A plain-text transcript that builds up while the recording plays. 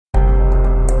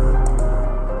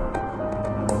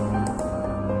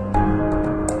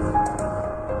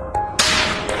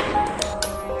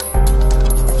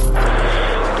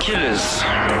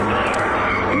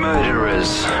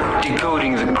murderers,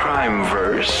 decoding the crime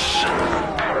verse.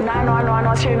 911,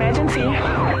 what's your emergency?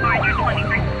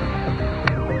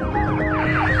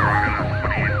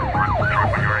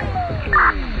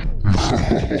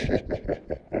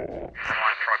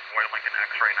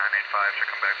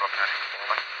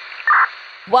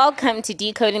 Welcome to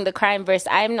Decoding the Crime Verse.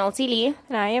 I am Nolty Lee.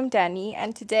 And I am Danny,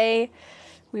 and today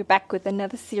we're back with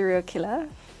another serial killer.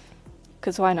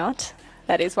 Because why not?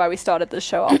 That is why we started the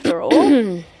show after all.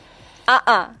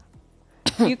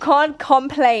 You can't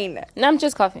complain. No, I'm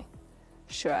just coughing.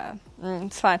 Sure.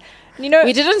 It's fine. You know,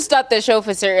 we didn't start the show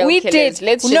for serial we killers. did.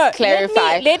 Let's just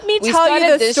clarify. Let me we tell you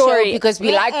started the this story. Show because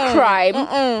we like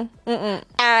crime.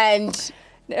 And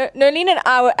Nolene and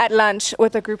I were at lunch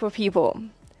with a group of people.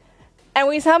 And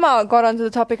we somehow got onto the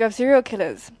topic of serial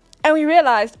killers. And we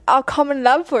realized our common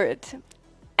love for it.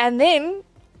 And then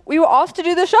we were asked to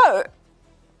do the show.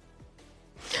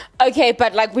 okay,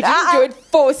 but like we didn't do it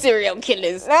for serial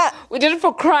killers. We did it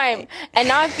for crime. And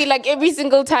now I feel like every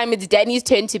single time it's Danny's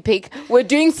turn to pick, we're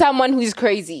doing someone who's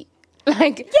crazy.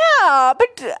 Like, yeah,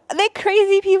 but there are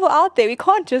crazy people out there. We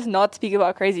can't just not speak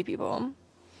about crazy people.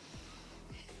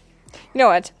 You know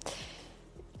what?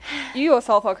 You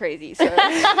yourself are crazy, so.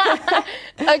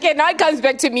 Okay, now it comes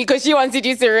back to me because she wants to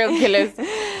do serial killers.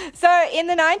 So, in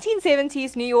the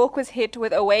 1970s, New York was hit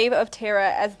with a wave of terror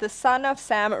as the son of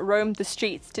Sam roamed the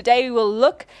streets. Today, we will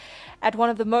look at one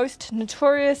of the most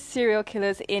notorious serial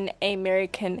killers in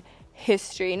American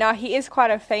history. Now, he is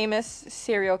quite a famous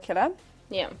serial killer.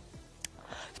 Yeah.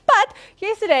 But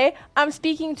yesterday, I'm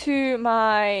speaking to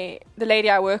the lady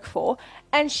I work for,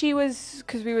 and she was,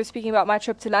 because we were speaking about my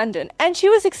trip to London, and she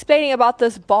was explaining about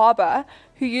this barber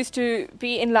who used to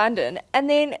be in London, and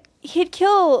then he'd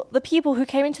kill the people who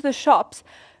came into the shops,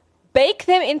 bake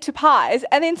them into pies,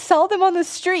 and then sell them on the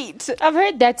street. I've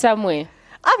heard that somewhere.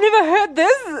 I've never heard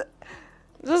this.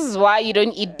 This is why you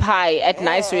don't eat pie at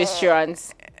nice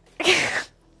restaurants.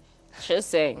 Just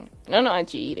saying. No,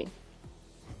 aren't you eating?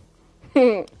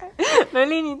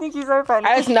 Nolene, you think you're so funny.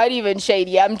 It's not even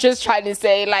shady. I'm just trying to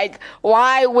say, like,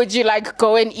 why would you, like,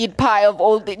 go and eat pie of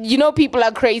all the... You know people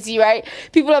are crazy, right?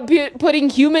 People are putting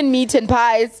human meat in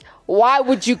pies. Why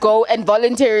would you go and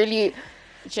voluntarily...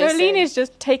 Nolene is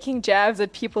just taking jabs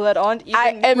at people that aren't even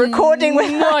I am recording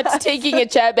with not us. taking a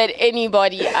jab at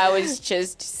anybody. I was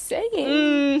just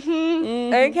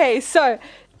saying. Okay, so...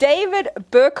 David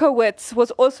Berkowitz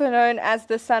was also known as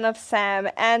the son of Sam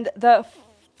and the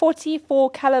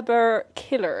 44 caliber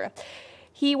killer.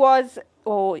 He was,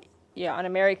 an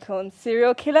American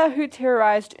serial killer who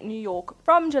terrorized New York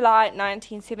from July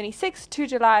 1976 to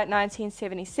July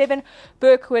 1977.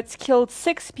 Berkowitz killed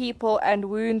 6 people and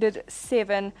wounded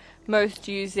 7, most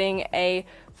using a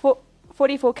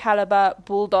 44 caliber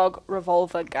Bulldog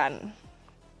revolver gun.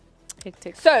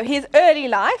 So his early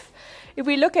life, if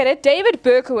we look at it, David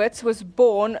Berkowitz was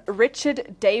born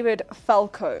Richard David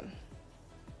Falco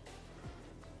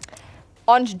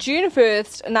on June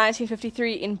 1st,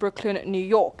 1953 in Brooklyn, New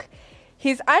York.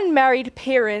 His unmarried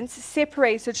parents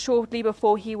separated shortly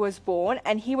before he was born,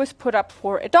 and he was put up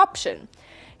for adoption.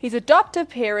 His adoptive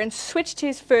parents switched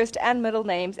his first and middle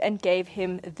names and gave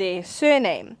him their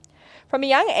surname. From a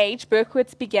young age,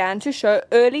 Berkowitz began to show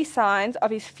early signs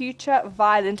of his future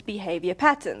violent behavior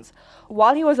patterns.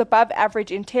 While he was above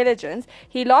average intelligence,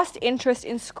 he lost interest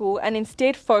in school and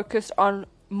instead focused on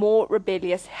more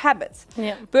rebellious habits.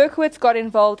 Yeah. Berkowitz got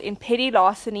involved in petty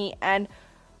larceny and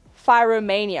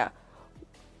pyromania,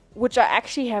 which I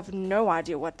actually have no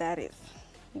idea what that is.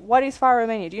 What is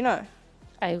pyromania? Do you know?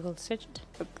 I will search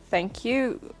it. Thank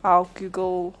you. Our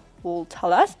Google will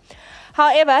tell us.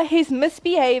 However, his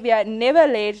misbehavior never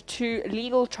led to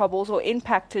legal troubles or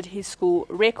impacted his school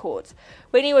records.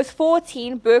 When he was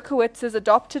 14, Berkowitz's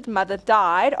adopted mother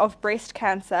died of breast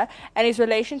cancer, and his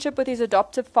relationship with his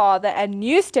adoptive father and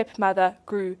new stepmother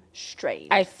grew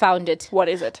strained. I found it. What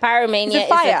is it? Pyromania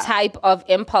is a type of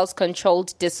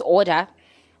impulse-controlled disorder.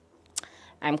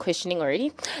 I'm questioning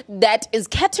already. That is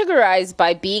categorized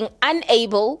by being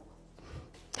unable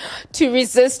to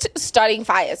resist starting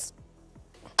fires.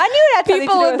 I knew that.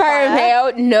 People with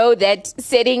pyromania know that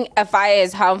setting a fire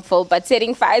is harmful, but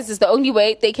setting fires is the only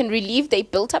way they can relieve their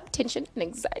built-up tension and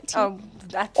anxiety.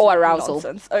 That's or arousal.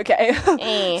 Nonsense. Okay.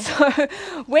 So,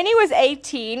 when he was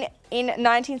 18, in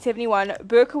 1971,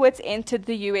 Berkowitz entered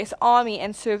the U.S. Army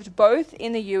and served both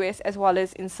in the U.S. as well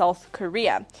as in South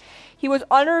Korea. He was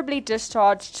honorably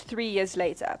discharged 3 years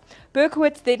later.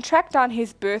 Berkowitz then tracked down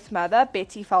his birth mother,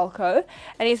 Betty Falco,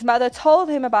 and his mother told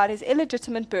him about his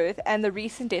illegitimate birth and the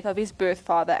recent death of his birth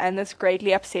father, and this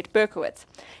greatly upset Berkowitz.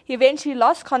 He eventually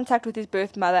lost contact with his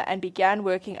birth mother and began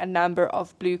working a number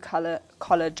of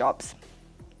blue-collar jobs.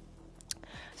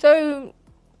 So,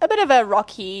 a bit of a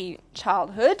rocky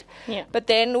childhood. Yeah. But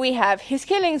then we have his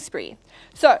killing spree.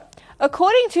 So,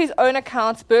 according to his own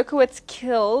accounts, Berkowitz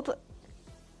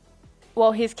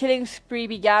his killing spree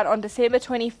began on December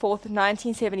 24th,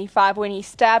 1975, when he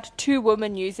stabbed 2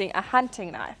 women using a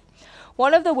hunting knife.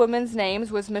 One of the women's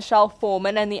names was Michelle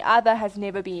Foreman, and the other has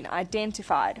never been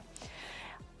identified.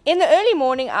 In the early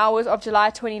morning hours of July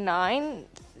 29,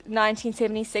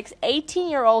 1976,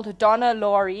 18-year-old Donna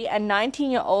Laurie and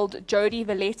 19-year-old Jody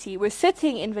Valetti were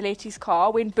sitting in Valetti's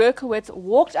car when Berkowitz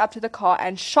walked up to the car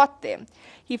and shot them.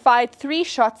 He fired 3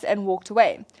 shots and walked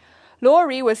away.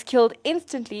 Laurie was killed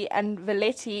instantly and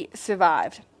Valetti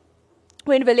survived.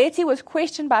 When Valetti was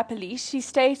questioned by police, she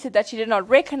stated that she did not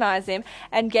recognize him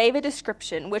and gave a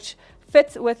description which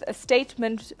fits with a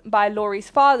statement by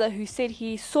Laurie's father, who said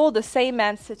he saw the same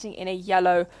man sitting in a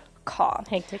yellow car.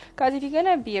 Hectic. Guys, if you're going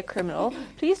to be a criminal,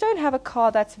 please don't have a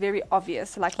car that's very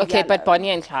obvious, like Okay, yellow. but Bonnie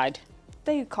and Clyde.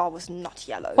 Their car was not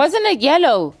yellow. Wasn't it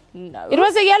yellow? No. It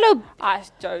was a yellow. I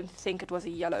don't think it was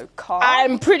a yellow car.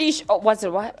 I'm pretty sure. Was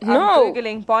it what? No. I'm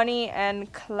Googling Bonnie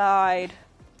and Clyde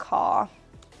car.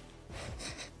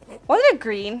 Wasn't it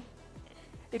green?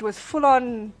 It was full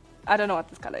on. I don't know what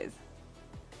this color is.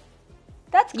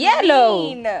 That's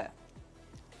Yellow. green.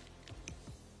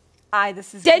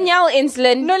 This is Danielle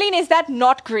Insland. Nolene, is that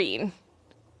not green?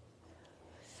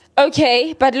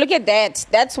 Okay, but look at that.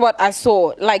 That's what I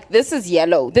saw. Like, this is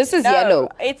yellow. This is No, yellow.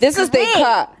 it's This is their green.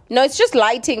 car. No, it's just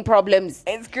lighting problems.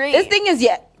 It's green. This thing is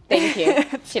yellow. Thank you.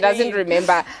 She doesn't green.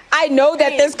 remember. I know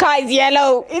that this car is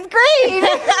yellow. It's green.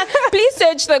 Please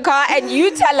search the car and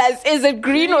you tell us, is it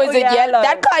green or is it Yellow. yellow?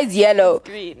 That car is yellow. It's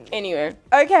green. Anyway.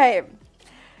 Okay.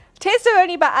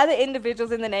 Testimony by other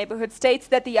individuals in the neighborhood states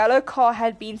that the yellow car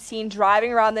had been seen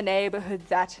driving around the neighborhood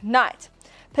that night.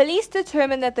 Police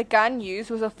determined that the gun used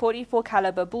was a .44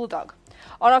 caliber bulldog.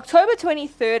 On October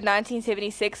 23rd,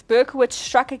 1976, Berkowitz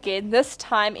struck again, this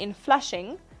time in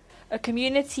Flushing, a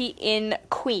community in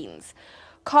Queens.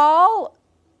 Carl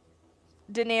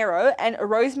De Niro and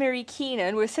Rosemary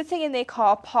Keenan were sitting in their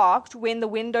car parked when the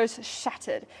windows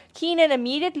shattered. Keenan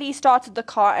immediately started the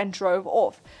car and drove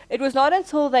off. It was not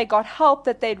until they got help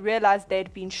that they'd realized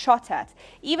they'd been shot at,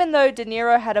 even though De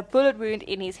Niro had a bullet wound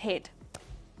in his head.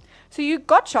 So you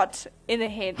got shot in the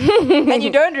head and you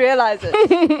don't realize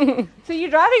it. So you're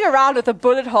driving around with a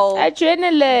bullet hole.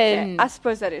 Adrenaline. I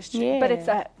suppose that is true. Yeah. But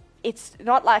it's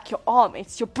not like your arm,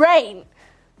 it's your brain.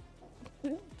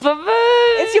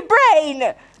 It's your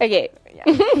brain. Okay.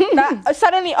 But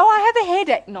suddenly, I have a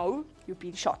headache. No, you've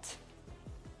been shot.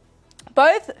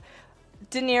 Both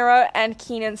De Niro and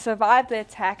Keenan survived the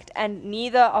attack, and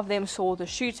neither of them saw the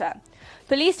shooter.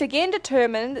 Police again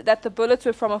determined that the bullets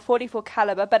were from a .44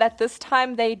 caliber, but at this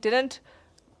time they didn't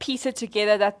piece it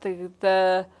together that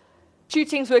the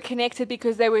shootings were connected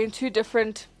because they were in 2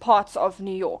 different parts of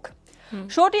New York.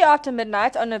 Shortly after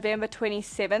midnight on November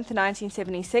 27th,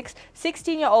 1976,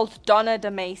 16-year-old Donna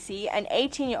DeMacy and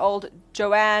 18-year-old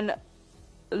Joanne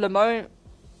Lomino,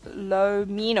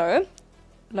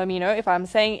 if I'm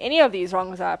saying any of these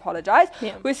wrongs, I apologize,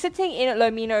 were sitting in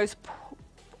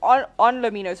on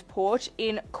Lomino's porch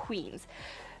in Queens.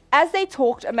 As they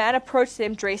talked, a man approached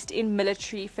them dressed in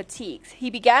military fatigues. He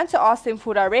began to ask them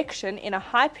for direction in a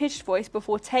high-pitched voice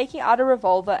before taking out a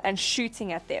revolver and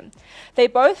shooting at them. They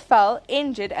both fell,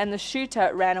 injured, and the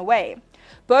shooter ran away.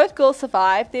 Both girls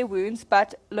survived their wounds,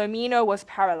 but Lomino was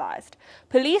paralyzed.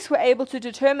 Police were able to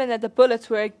determine that the bullets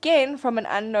were again from an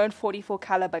unknown .44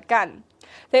 caliber gun.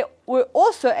 They were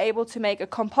also able to make a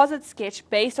composite sketch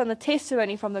based on the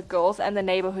testimony from the girls and the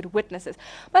neighborhood witnesses.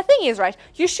 My thing is, right,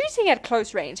 you're shooting at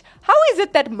close range. How is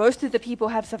it that most of the people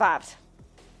have survived?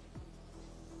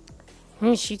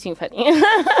 Shooting funny.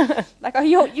 Like,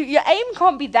 your aim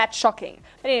can't be that shocking.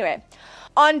 But anyway,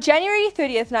 on January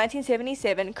 30th,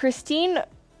 1977, Christine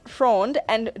Frond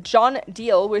and John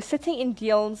Deal were sitting in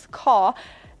Deal's car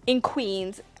in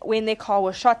Queens when their car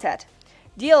was shot at.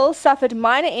 Deal suffered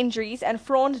minor injuries and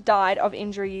Frond died of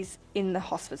injuries in the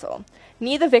hospital.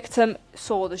 Neither victim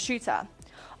saw the shooter.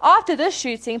 After this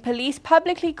shooting, police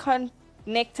publicly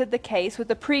connected the case with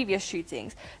the previous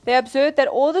shootings. They observed that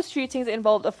all the shootings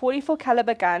involved a .44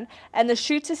 caliber gun and the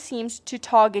shooter seemed to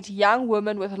target young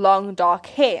women with long dark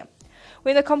hair.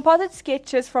 When the composite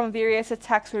sketches from various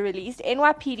attacks were released,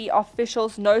 NYPD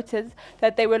officials noted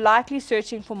that they were likely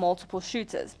searching for multiple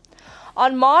shooters.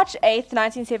 On March 8,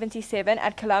 1977,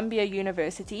 at Columbia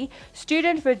University,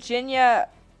 student Virginia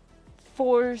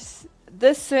Force,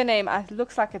 this surname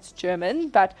looks like it's German,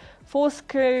 but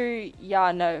Nolene,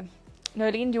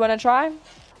 do you want to try?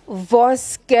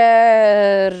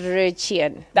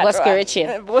 Voskerichian.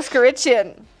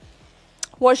 Voskerichian.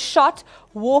 was shot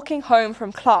walking home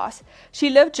from class. She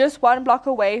lived just 1 block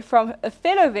away from a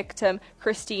fellow victim,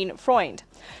 Christine Freund.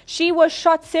 She was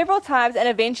shot several times and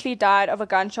eventually died of a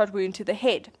gunshot wound to the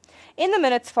head. In the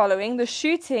minutes following the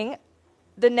shooting,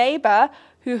 the neighbor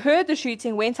who heard the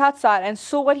shooting went outside and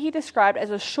saw what he described as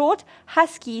a short,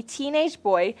 husky teenage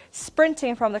boy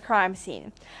sprinting from the crime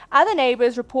scene. Other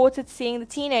neighbors reported seeing the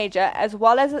teenager as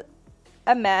well as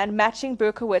a man matching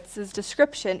Berkowitz's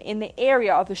description in the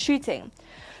area of the shooting.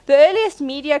 The earliest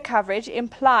media coverage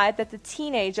implied that the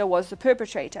teenager was the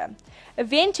perpetrator.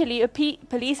 Eventually,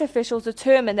 police officials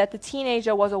determined that the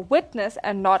teenager was a witness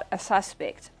and not a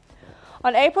suspect.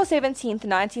 On April 17,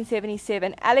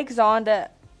 1977, Alexander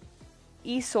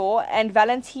Esau and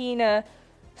Valentina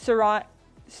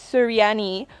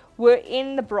Suriani were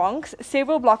in the Bronx,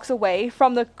 several blocks away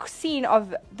from the scene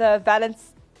of the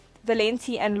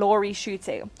Valenti and Laurie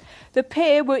shooting. The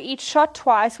pair were each shot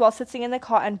twice while sitting in the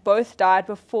car and both died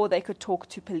before they could talk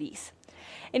to police.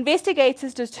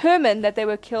 Investigators determined that they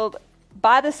were killed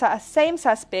by the same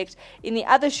suspect in the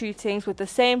other shootings with the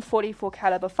same .44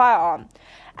 caliber firearm.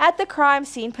 At the crime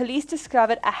scene, police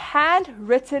discovered a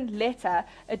handwritten letter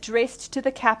addressed to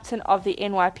the captain of the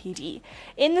NYPD.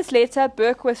 In this letter,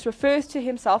 Berkowitz refers to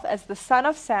himself as the son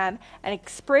of Sam and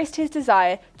expressed his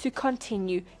desire to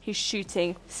continue his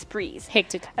shooting sprees.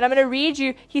 Hectic. And I'm going to read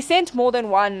you, he sent more than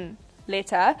one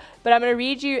letter, but I'm going to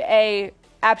read you a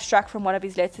abstract from one of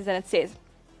his letters, and it says,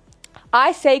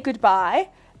 "I say goodbye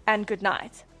and good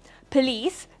night.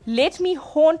 Police, let me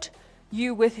haunt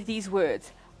you with these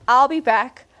words. I'll be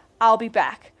back, I'll be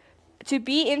back. To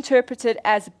be interpreted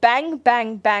as bang,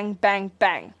 bang, bang, bang,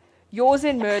 bang. Yours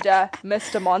in murder,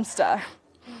 Mr. Monster."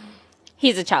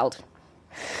 He's a child.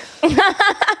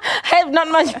 I have not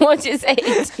much more to say.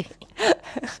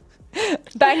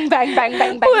 Bang, bang, bang,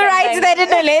 bang, bang. Who bang, writes bang. that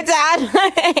in a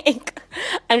letter? Like,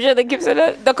 I'm sure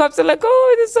the cops are like,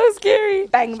 oh, this is so scary.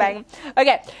 Bang, bang.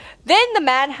 Okay. Then the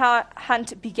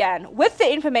manhunt began. With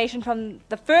the information from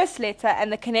the first letter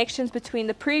and the connections between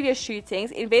the previous shootings,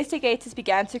 investigators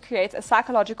began to create a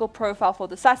psychological profile for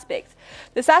the suspect.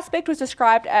 The suspect was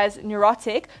described as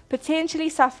neurotic, potentially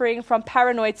suffering from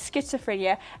paranoid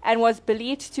schizophrenia, and was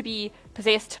believed to be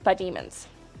possessed by demons.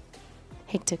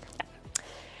 Hectic.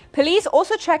 Police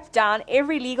also tracked down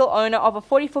every legal owner of a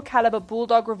 .44 caliber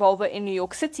Bulldog revolver in New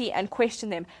York City and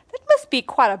questioned them. That must be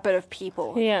quite a bit of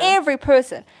people. Yeah. Every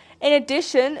person. In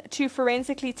addition to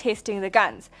forensically testing the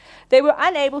guns, they were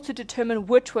unable to determine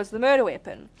which was the murder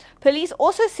weapon. Police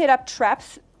also set up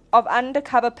traps of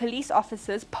undercover police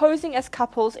officers posing as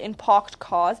couples in parked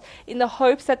cars in the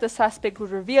hopes that the suspect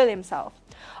would reveal himself.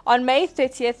 On May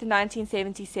 30th,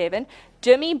 1977,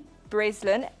 Jimmy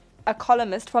Breslin, a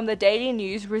columnist from the Daily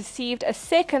News, received a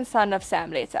second Son of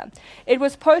Sam letter. It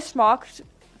was postmarked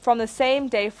from the same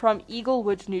day from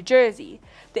Eaglewood, New Jersey.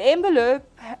 The envelope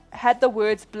had the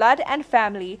words "blood and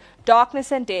family,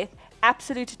 darkness and death,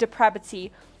 absolute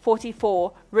depravity,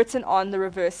 44" written on the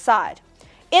reverse side.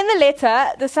 In the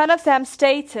letter, the Son of Sam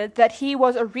stated that he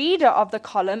was a reader of the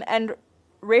column and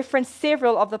referenced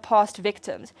several of the past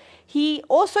victims. He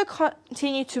also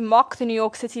continued to mock the New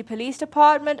York City Police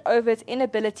Department over its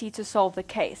inability to solve the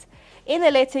case. In the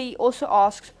letter, he also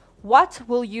asked, "What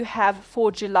will you have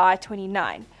for July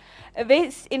 29?"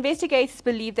 Investigators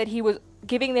believe that he was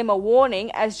giving them a warning,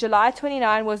 as July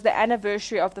 29 was the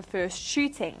anniversary of the first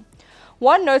shooting.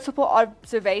 One notable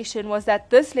observation was that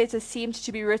this letter seemed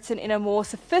to be written in a more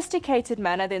sophisticated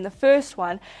manner than the first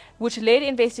one, which led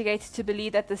investigators to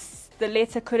believe that the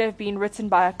letter could have been written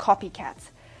by a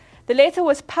copycat. The letter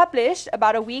was published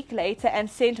about a week later and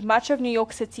sent much of New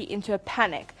York City into a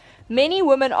panic. Many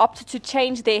women opted to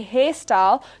change their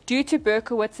hairstyle due to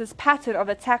Berkowitz's pattern of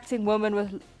attacking women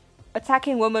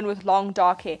with long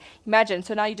dark hair. Imagine,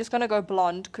 so now you're just going to go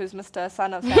blonde because Mr.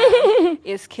 Son of Sam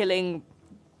is killing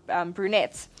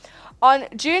brunettes. On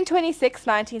June 26,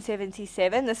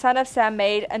 1977, the Son of Sam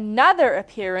made another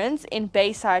appearance in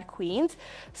Bayside, Queens.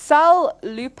 Sal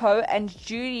Lupo and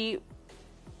Judy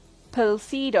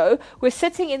Placido were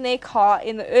sitting in their car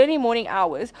in the early morning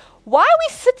hours. Why are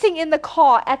we sitting in the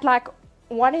car at like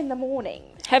 1 in the morning?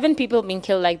 Haven't people been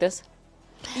killed like this?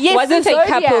 Yes, Wasn't the a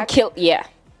couple Zodiac. killed? Yeah.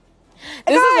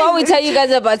 This is what we tell you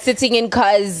guys about sitting in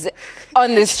cars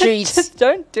on the street. Just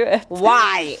don't do it.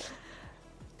 Why?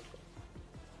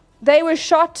 They were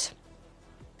shot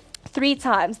 3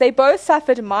 times. They both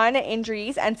suffered minor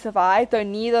injuries and survived, though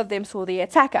neither of them saw the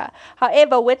attacker.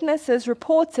 However, witnesses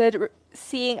reported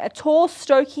seeing a tall,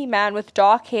 stocky man with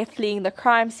dark hair fleeing the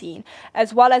crime scene,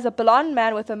 as well as a blonde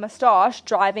man with a mustache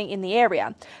driving in the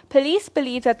area. Police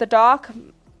believe that the dark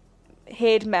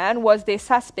haired man was their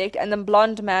suspect and the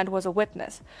blonde man was a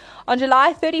witness. On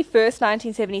July 31st,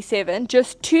 1977,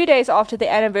 just 2 days after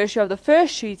the anniversary of the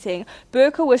first shooting,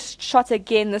 Burka was shot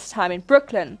again, this time in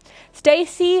Brooklyn.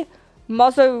 Stacy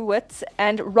Mozowitz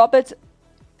and Robert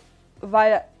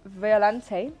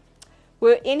Violante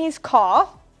were in his car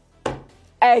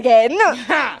again,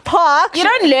 parked. You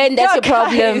don't learn, that's your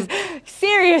problem. Guys,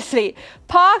 seriously,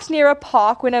 parked near a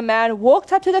park when a man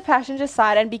walked up to the passenger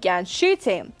side and began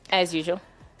shooting. As usual.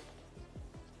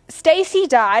 Stacy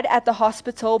died at the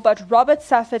hospital, but Robert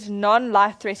suffered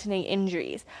non-life-threatening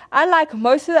injuries. Unlike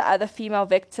most of the other female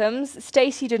victims,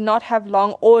 Stacy did not have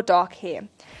long or dark hair.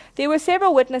 There were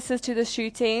several witnesses to the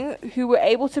shooting who were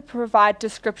able to provide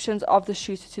descriptions of the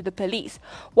shooter to the police.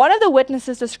 One of the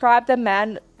witnesses described the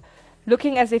man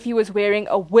looking as if he was wearing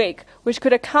a wig, which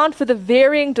could account for the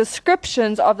varying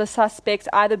descriptions of the suspects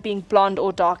either being blonde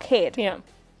or dark-haired. Yeah.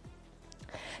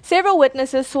 Several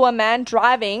witnesses saw a man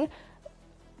driving,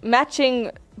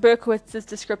 matching Berkowitz's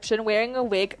description, wearing a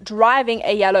wig, driving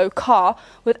a yellow car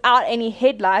without any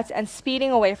headlights and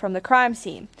speeding away from the crime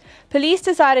scene. Police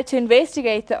decided to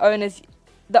investigate the owners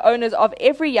of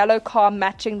every yellow car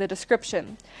matching the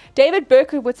description. David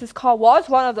Berkowitz's car was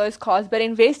one of those cars, but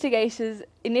investigators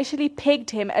initially pegged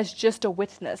him as just a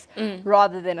witness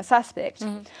rather than a suspect.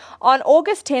 On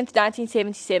August 10th,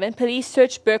 1977, police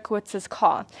searched Berkowitz's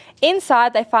car.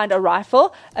 Inside, they found a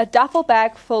rifle, a duffel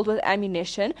bag filled with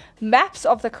ammunition, maps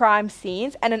of the crime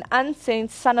scenes, and an unsent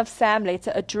Son of Sam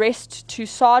letter addressed to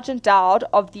Sergeant Dowd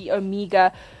of the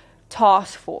Omega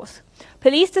Task Force.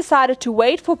 Police decided to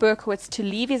wait for Berkowitz to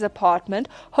leave his apartment,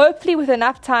 hopefully with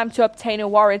enough time to obtain a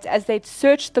warrant, as they'd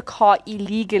searched the car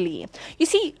illegally. You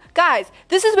see, guys,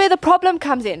 this is where the problem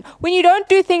comes in. When you don't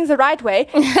do things the right way,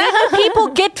 then the people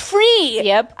get free.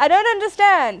 Yep. I don't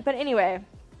understand. But anyway,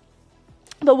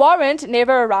 the warrant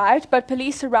never arrived, but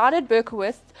police surrounded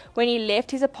Berkowitz when he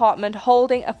left his apartment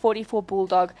holding a .44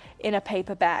 Bulldog in a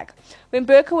paper bag. When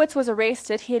Berkowitz was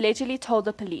arrested, he allegedly told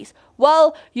the police,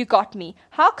 "Well, you got me.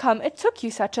 How come it took you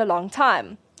such a long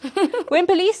time?" When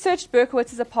police searched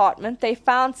Berkowitz's apartment, they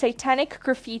found satanic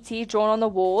graffiti drawn on the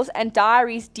walls and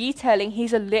diaries detailing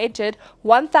his alleged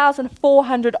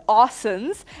 1,400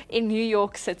 arsons in New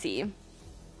York City.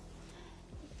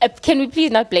 Can we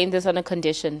please not blame this on a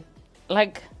condition?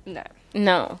 Like,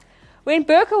 no. When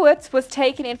Berkowitz was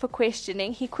taken in for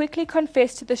questioning, he quickly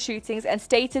confessed to the shootings and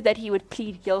stated that he would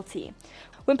plead guilty.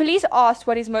 When police asked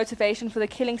what his motivation for the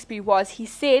killing spree was, he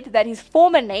said that his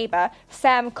former neighbor,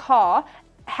 Sam Carr,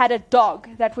 had a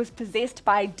dog that was possessed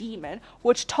by a demon,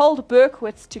 which told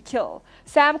Berkowitz to kill.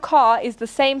 Sam Carr is the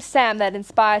same Sam that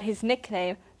inspired his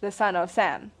nickname, the Son of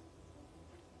Sam.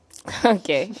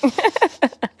 Okay.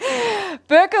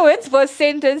 Berkowitz was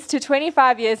sentenced to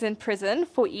 25 years in prison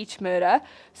for each murder,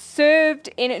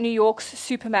 served in New York's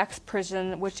Supermax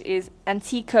prison, which is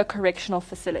Antica Correctional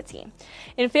Facility.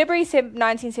 In February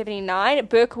 1979,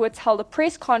 Berkowitz held a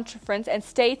press conference and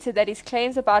stated that his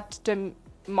claims about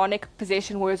demonic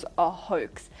possession was a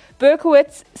hoax.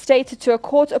 Berkowitz stated to a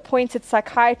court-appointed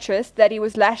psychiatrist that he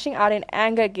was lashing out in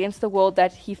anger against the world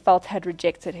that he felt had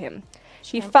rejected him.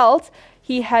 He felt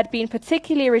he had been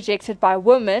particularly rejected by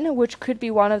women, which could be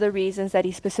one of the reasons that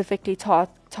he specifically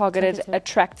targeted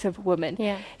attractive women.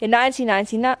 Yeah. In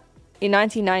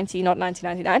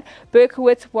 1999,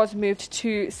 Berkowitz was moved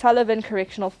to Sullivan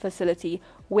Correctional Facility,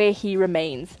 where he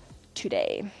remains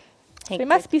today. So he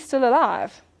must be still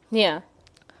alive. Yeah.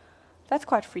 That's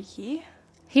quite freaky.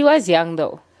 He was young,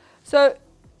 though. So,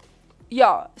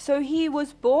 yeah. So he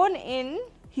was born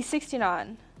he's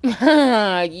 69.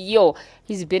 Yo,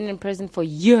 he's been in prison for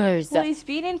years. Well, he's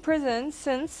been in prison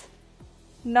since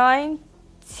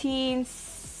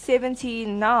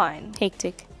 1979.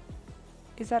 Hectic.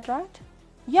 Is that right?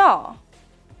 Yeah.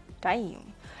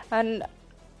 Damn. And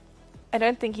I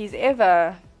don't think he's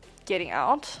ever getting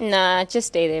out. Nah, just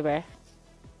stay there, bro.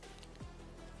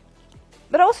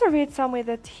 But I also read somewhere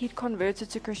that he'd converted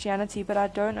to Christianity, but I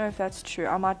don't know if that's true.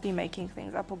 I might be making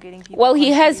things up or getting people Well,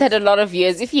 he has confused. had a lot of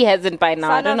years. If he hasn't by now,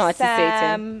 Son I don't know of what to say to him.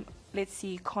 Sam, let's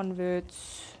see,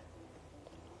 converts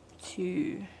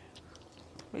to,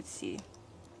 let's see.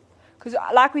 Because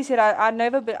like we said, I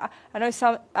know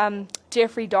some,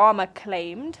 Jeffrey Dahmer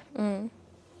claimed.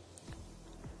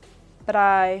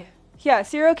 But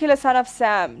serial killer Son of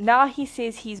Sam. Now he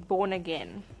says he's born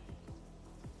again.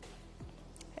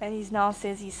 And he now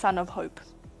says he's son of hope.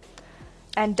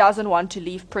 And doesn't want to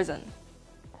leave prison.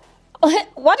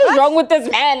 What is wrong with this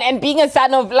man and being a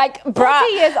son of, like, 40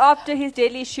 bruh? years after his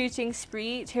deadly shooting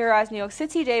spree terrorized New York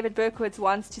City, David Berkowitz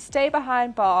wants to stay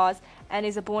behind bars and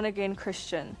is a born-again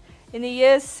Christian. In the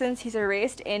years since his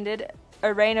arrest ended,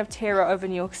 a reign of terror over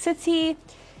New York City.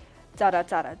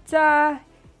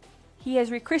 He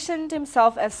has rechristened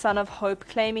himself as Son of Hope,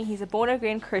 claiming he's a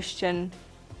born-again Christian.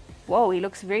 Whoa, he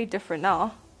looks very different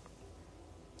now.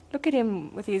 Look at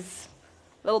him with his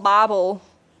little Bible.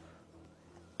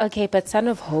 Okay, but Son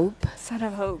of Hope? Son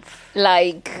of Hope.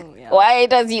 Like, yeah. why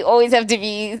does he always have to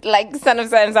be like Son of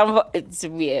Son of Hope? It's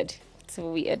weird. It's a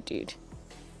weird dude.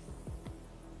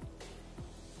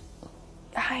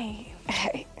 I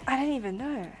don't even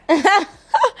know.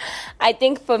 I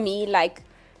think for me, like,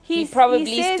 he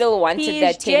probably says still wanted that He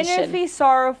is tension. genuinely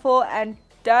sorrowful and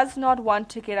does not want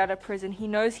to get out of prison. He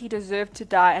knows he deserved to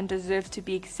die and deserves to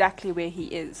be exactly where he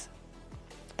is.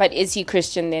 But is he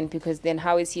Christian then? Because then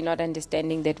how is he not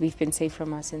understanding that we've been saved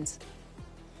from our sins?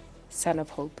 Son of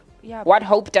Hope. Yeah. What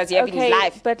hope does he have in his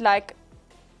life? But like,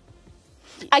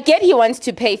 I get he wants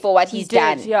to pay for what he's did,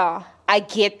 done. yeah. I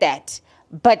get that.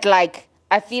 But like,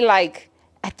 I feel like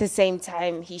at the same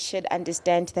time, he should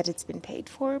understand that it's been paid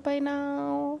for by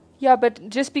now. Yeah, but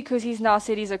just because he's now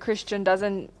said he's a Christian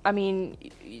doesn't, I mean,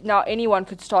 now anyone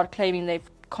could start claiming they've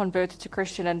converted to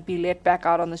Christian and be let back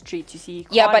out on the streets, you see.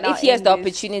 Yeah, but if he has the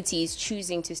opportunity, he's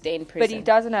choosing to stay in prison.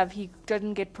 But he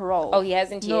didn't get parole. Oh, he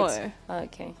hasn't No. yet? Oh,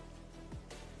 okay.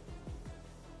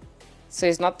 So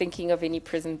he's not thinking of any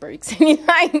prison breaks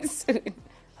anytime soon.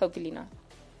 Hopefully not.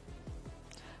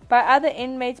 By other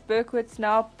inmates, Berkowitz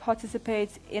now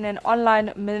participates in an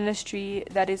online ministry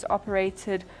that is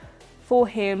operated for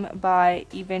him by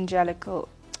evangelical,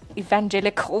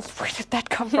 where did that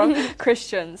come from?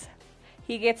 Christians.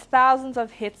 He gets thousands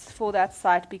of hits for that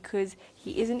site because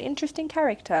he is an interesting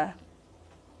character.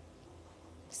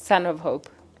 Son of Hope.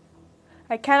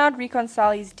 I cannot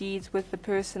reconcile his deeds with the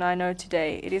person I know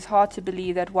today. It is hard to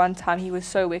believe that one time he was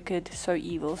so wicked, so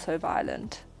evil, so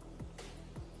violent.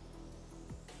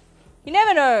 You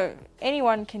never know.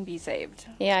 Anyone can be saved.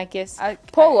 Yeah, I guess. I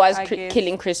Paul was guess.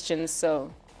 killing Christians,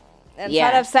 so... And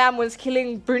Yeah. Son of Sam was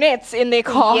killing brunettes in their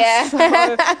cars. Yeah.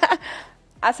 So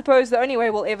I suppose the only way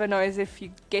we'll ever know is if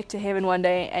you get to heaven one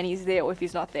day and he's there or if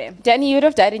he's not there. Danny, you would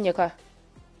have died in your car.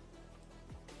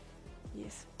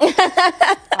 Yes.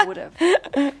 I would have.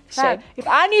 Shame. Man, if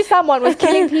I knew someone was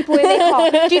killing people in their car,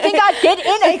 do you think I'd get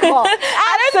in a car?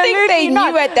 I don't think they Absolutely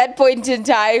knew at that point in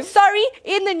time. Sorry,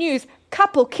 in the news,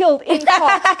 couple killed in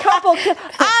car. Couple killed.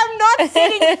 I'm not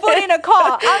setting foot in a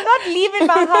car. I'm not leaving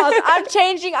my house. I'm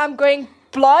changing. I'm going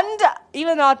blonde,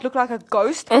 even though I'd look like a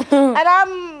ghost. And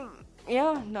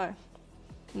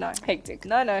no. Hectic.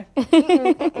 No.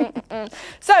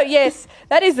 So, yes,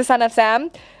 that is the Son of Sam.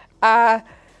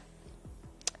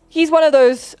 He's one of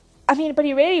those, I mean, but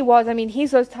he really was. I mean,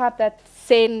 he's those type that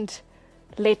send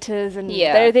letters and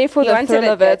Yeah. they're there for He the wanted thrill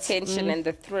of the it. attention and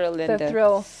the thrill and The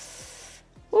thrill.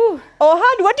 Ooh.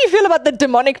 Oh, what do you feel about the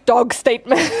demonic dog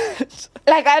statement?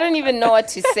 Like, I don't even know what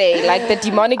to say. Like, the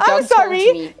demonic dog I'm sorry.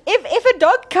 told me. If a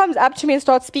dog comes up to me and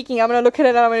starts speaking, I'm going to look at it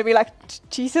and I'm going to be like,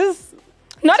 Jesus.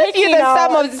 Not if Take you're me the now,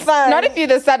 son it's of fine. Not if you're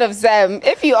the son of Sam.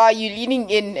 If you are, you leaning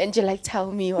in and you're like,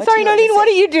 tell me what. Sorry, you wanna Nolene, what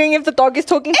say. are you doing if the dog is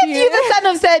talking to If you? you're the son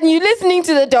of Sam, you're listening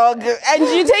to the dog and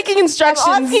you're taking instructions.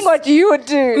 I'm asking what you would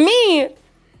do. Me,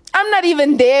 I'm not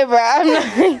even there,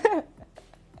 bro.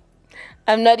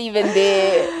 I'm not even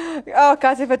there. Oh,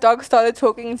 guys, if a dog started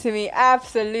talking to me,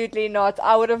 absolutely not.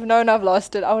 I would have known I've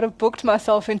lost it. I would have booked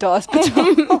myself into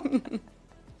hospital.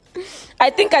 I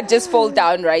think I'd just fall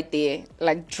down right there,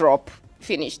 like drop,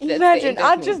 finished. That's the Imagine, end of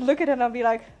I'd me. just look at it and I'd be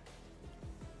like,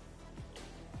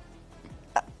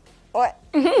 what?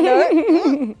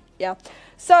 No? Yeah.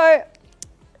 So,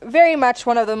 very much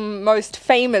one of the most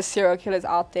famous serial killers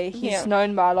out there. He's Yeah.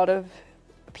 known by a lot of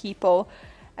people.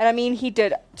 And I mean, he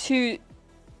did to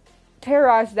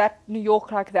terrorize that New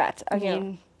York like that. I Yeah.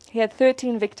 mean, he had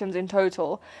 13 victims in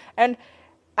total. And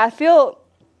I feel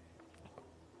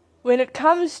when it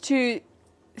comes to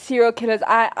serial killers,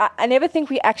 I never think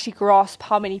we actually grasp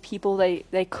how many people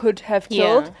they could have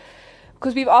killed. Yeah.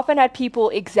 Because we've often had people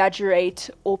exaggerate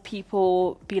or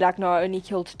people be like, no, I only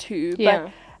killed 2. Yeah.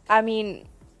 But, I mean,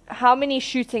 how many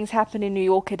shootings happen in New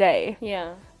York a day?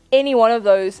 Yeah. Any one of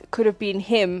those could have been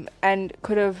him and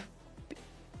could have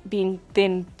been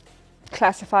then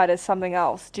classified as something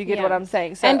else. Do you get Yeah. what I'm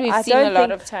saying? So And we've I seen don't a lot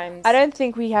think- of times. I don't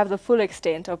think we have the full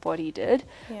extent of what he did.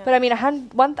 Yeah. But I mean,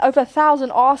 over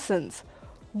 1,000 arsons.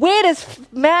 Where does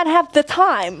man have the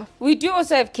time? We do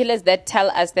also have killers that tell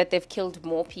us that they've killed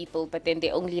more people, but then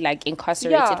they're only like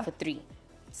incarcerated Yeah. for 3.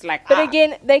 It's like, But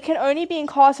again, they can only be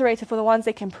incarcerated for the ones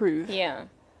they can prove. yeah,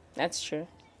 that's true.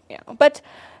 Yeah. But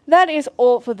that is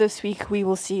all for this week. We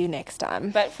will see you next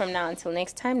time. But from now until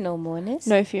next time, no mourners.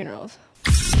 No funerals.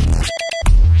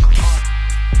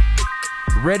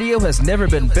 Radio has never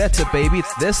been better, baby.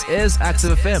 This is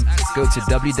Active FM. Go to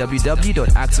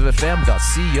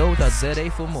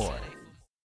www.activefm.co.za for more.